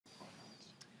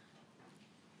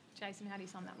Jason, how do you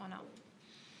sum that one up?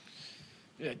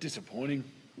 Yeah, disappointing.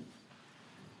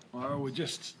 We're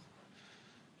just,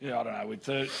 I don't know, with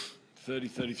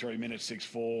 33 minutes,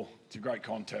 6-4, it's a great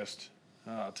contest.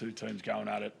 Two teams going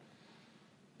at it.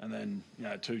 And then,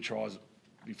 two tries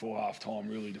before half-time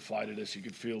really deflated us. You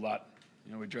could feel that.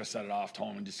 We addressed that at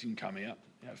half-time and just didn't come out.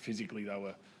 Physically, they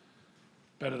were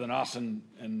better than us and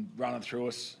running through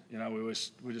us.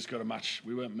 We just got a match.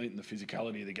 We weren't meeting the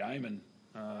physicality of the game, and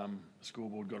the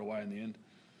scoreboard got away in the end.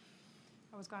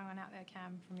 What was going on out there,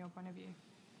 Cam, from your point of view?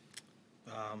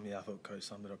 I thought Coach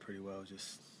summed it up pretty well. I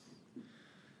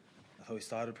thought we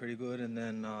started pretty good, and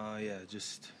then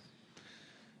just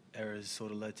errors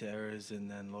sort of led to errors, and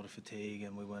then a lot of fatigue,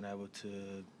 and we weren't able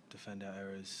to defend our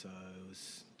errors. So it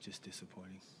was just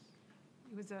disappointing.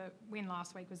 It was a win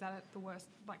last week. Was that the worst?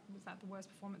 Was that the worst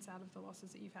performance out of the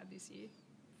losses that you've had this year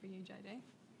for you, JD?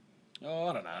 Oh,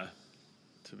 I don't know.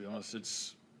 To be honest,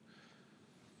 it's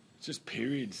just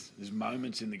periods. There's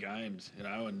moments in the games,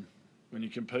 and when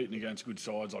you're competing against good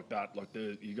sides like that,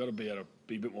 you got to be able to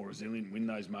be a bit more resilient, win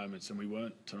those moments, and we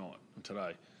weren't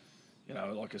today.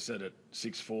 Like I said, at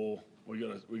 6-4, we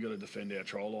got to defend our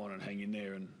try line and hang in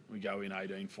there, and we go in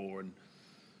 18-4,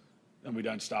 and we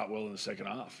don't start well in the second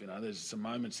half. There's some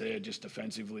moments there just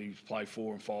defensively, play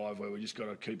 4 and 5, where we just got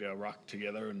to keep our ruck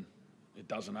together, and it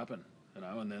doesn't happen.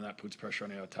 And then that puts pressure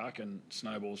on our attack and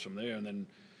snowballs from there, and then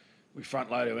we front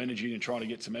load our energy and try to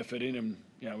get some effort in, and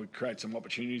we create some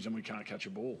opportunities and we can't catch a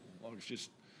ball. It's just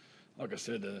like I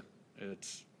said,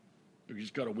 we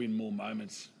just got to win more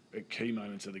moments, key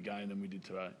moments of the game than we did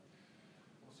today.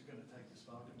 What's it going to take to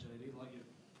spark it, JD? You've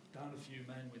down a few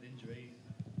men with injury.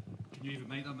 Can you even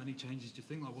make that many changes? Do you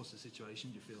think? What's the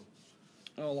situation? Do you feel?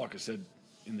 Oh, like I said,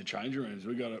 in the changing rooms,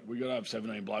 we got to have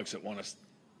 17 blokes that want to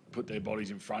put their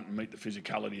bodies in front and meet the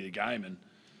physicality of the game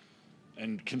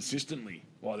and consistently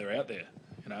while they're out there.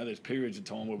 There's periods of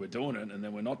time where we're doing it and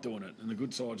then we're not doing it, and the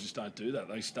good sides just don't do that.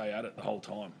 They stay at it the whole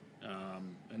time.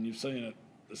 And you've seen at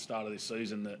the start of this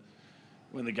season that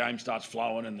when the game starts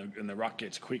flowing and the ruck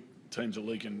gets quick, teams are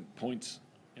leaking points,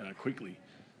 quickly.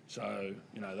 So,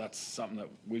 that's something that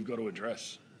we've got to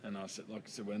address. And like I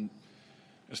said, when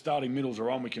the starting middles are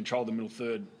on, we control the middle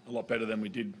third a lot better than we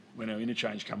did when our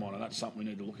interchange come on, and that's something we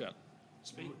need to look at.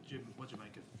 What do you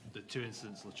make of the two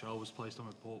incidents Latrell was placed on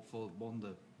report for? One,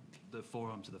 the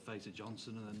forearm to the face of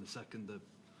Johnson, and then the second,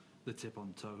 the tip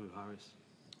on Tohu Harris.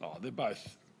 Oh, they're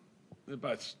both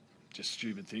just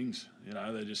stupid things.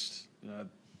 They're just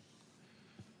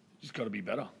got to be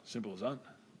better. Simple as that.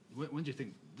 When do you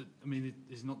think?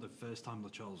 It's not the first time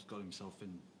Latrell's got himself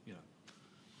in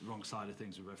the wrong side of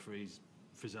things with referees.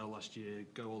 Frizzell last year,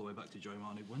 go all the way back to Joey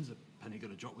Marnie. When's the penny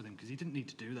going to drop with him? Because he didn't need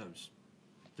to do those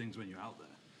things when you're out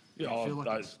there.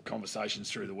 Those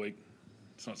conversations through the week.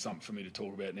 It's not something for me to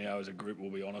talk about now. As a group, we'll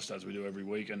be honest, as we do every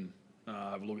week, and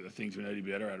have a look at the things we need to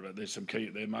be better at. But there's some key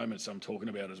moments I'm talking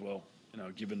about as well.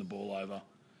 Giving the ball over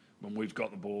when we've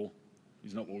got the ball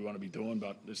is not what we want to be doing.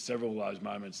 But there's several of those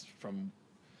moments from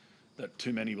that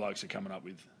too many blokes are coming up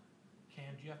with.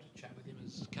 Cam, do you have to chat with him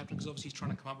as captain? Because obviously he's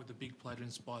trying to come up with a big play to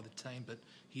inspire the team, but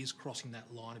he is crossing that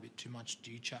line a bit too much.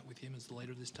 Do you chat with him as the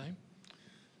leader of this team?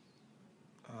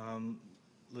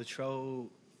 Latrell,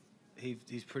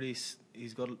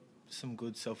 he's got some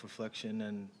good self-reflection,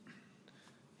 and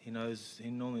he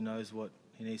normally knows what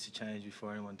he needs to change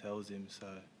before anyone tells him. So,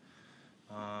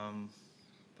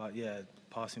 but yeah,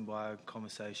 passing by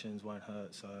conversations won't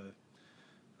hurt. So,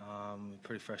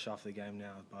 pretty fresh after the game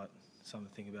now, but something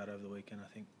to think about over the weekend, I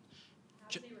think. How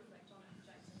does he reflect on it,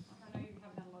 Jason? I know you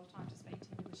haven't had a lot of time to speak to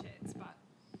him in the sheds, but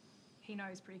he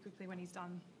knows pretty quickly when he's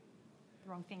done the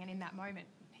wrong thing, and in that moment,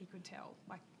 he could tell.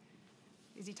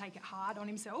 Does he take it hard on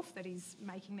himself that he's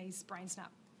making these brain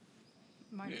snap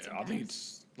moments? Yeah, I think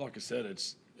it's like I said,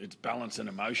 it's balance and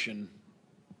emotion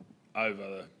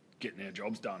over getting our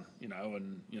jobs done,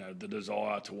 and the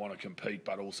desire to want to compete,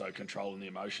 but also controlling the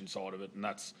emotion side of it, and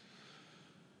that's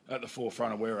at the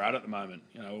forefront of where we're at the moment.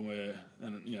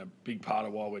 Big part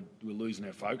of why we're losing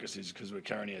our focus is because we're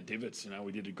carrying our divots.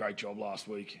 We did a great job last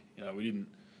week. I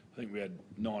think we had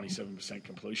 97%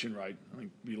 completion rate. I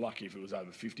think we'd be lucky if it was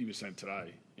over 50%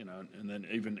 today, and then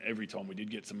even every time we did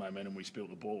get some momentum, we spilt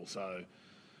the ball. So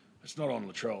it's not on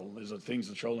Latrell. There's things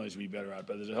Latrell needs to be better at,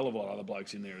 but there's a hell of a lot of other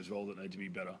blokes in there as well that need to be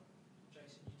better.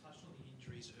 Jason, you touched on the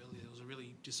injuries earlier. There was a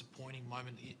really disappointing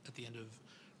moment at the end of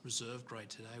reserve grade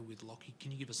today with Lockie.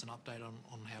 Can you give us an update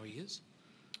on how he is?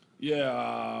 Yeah,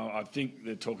 I think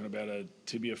they're talking about a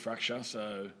tibia fracture,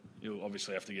 so he'll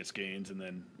obviously have to get scans and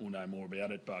then we'll know more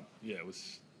about it. But yeah, it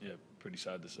was pretty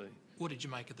sad to see. What did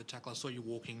you make of the tackle? I saw you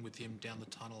walking with him down the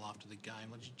tunnel after the game.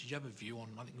 Did you have a view on?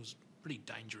 I think it was a pretty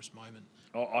dangerous moment.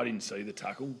 I didn't see the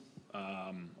tackle.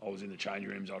 I was in the change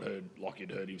rooms. I'd heard Lockie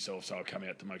had hurt himself, so I come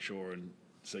out to make sure and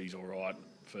see he's all right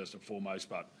first and foremost.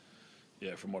 But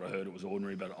yeah, from what I heard, it was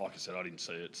ordinary. But like I said, I didn't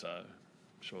see it, so I'm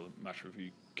sure the match review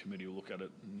committee will look at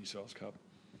it in New South Cup.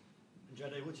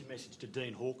 JD, what's your message to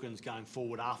Dean Hawkins going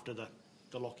forward after the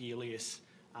Lockie Ilias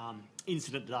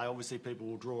incident today? Obviously, people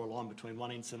will draw a line between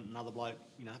one incident and another bloke,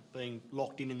 being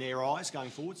locked in their eyes going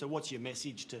forward. So, what's your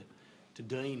message to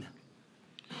Dean?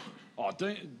 Oh,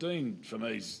 Dean for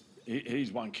me,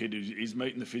 he's one kid who's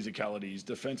meeting the physicality. His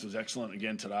defence was excellent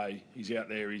again today. He's out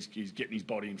there. He's getting his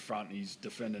body in front. He's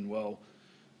defending well.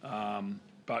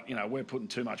 But we're putting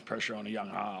too much pressure on a young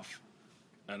half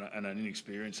and an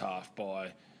inexperienced half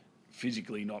by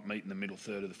physically not meeting the middle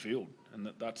third of the field, and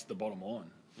that's the bottom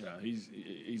line.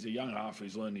 He's a young half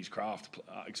who's learned his craft.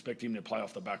 Expect him to play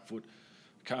off the back foot.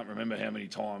 Can't remember how many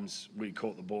times we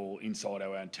caught the ball inside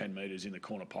our own 10 metres in the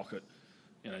corner pocket.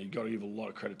 You've got to give a lot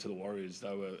of credit to the Warriors.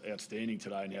 They were outstanding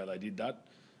today in how they did that.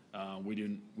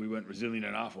 We weren't resilient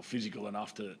enough or physical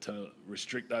enough to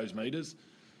restrict those metres,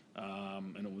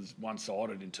 and it was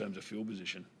one-sided in terms of field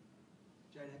position.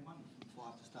 Jade,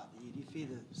 1-5 to start the year. Do you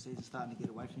fear the season's starting to get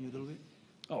away from you a little bit?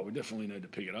 Oh, we definitely need to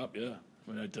pick it up, yeah.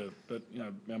 We need to, but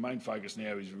our main focus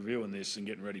now is reviewing this and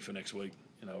getting ready for next week.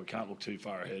 We can't look too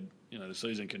far ahead. The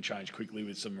season can change quickly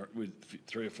with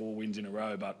 3 or 4 wins in a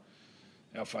row, but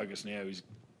our focus now is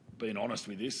being honest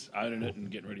with this, owning it,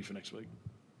 and getting ready for next week.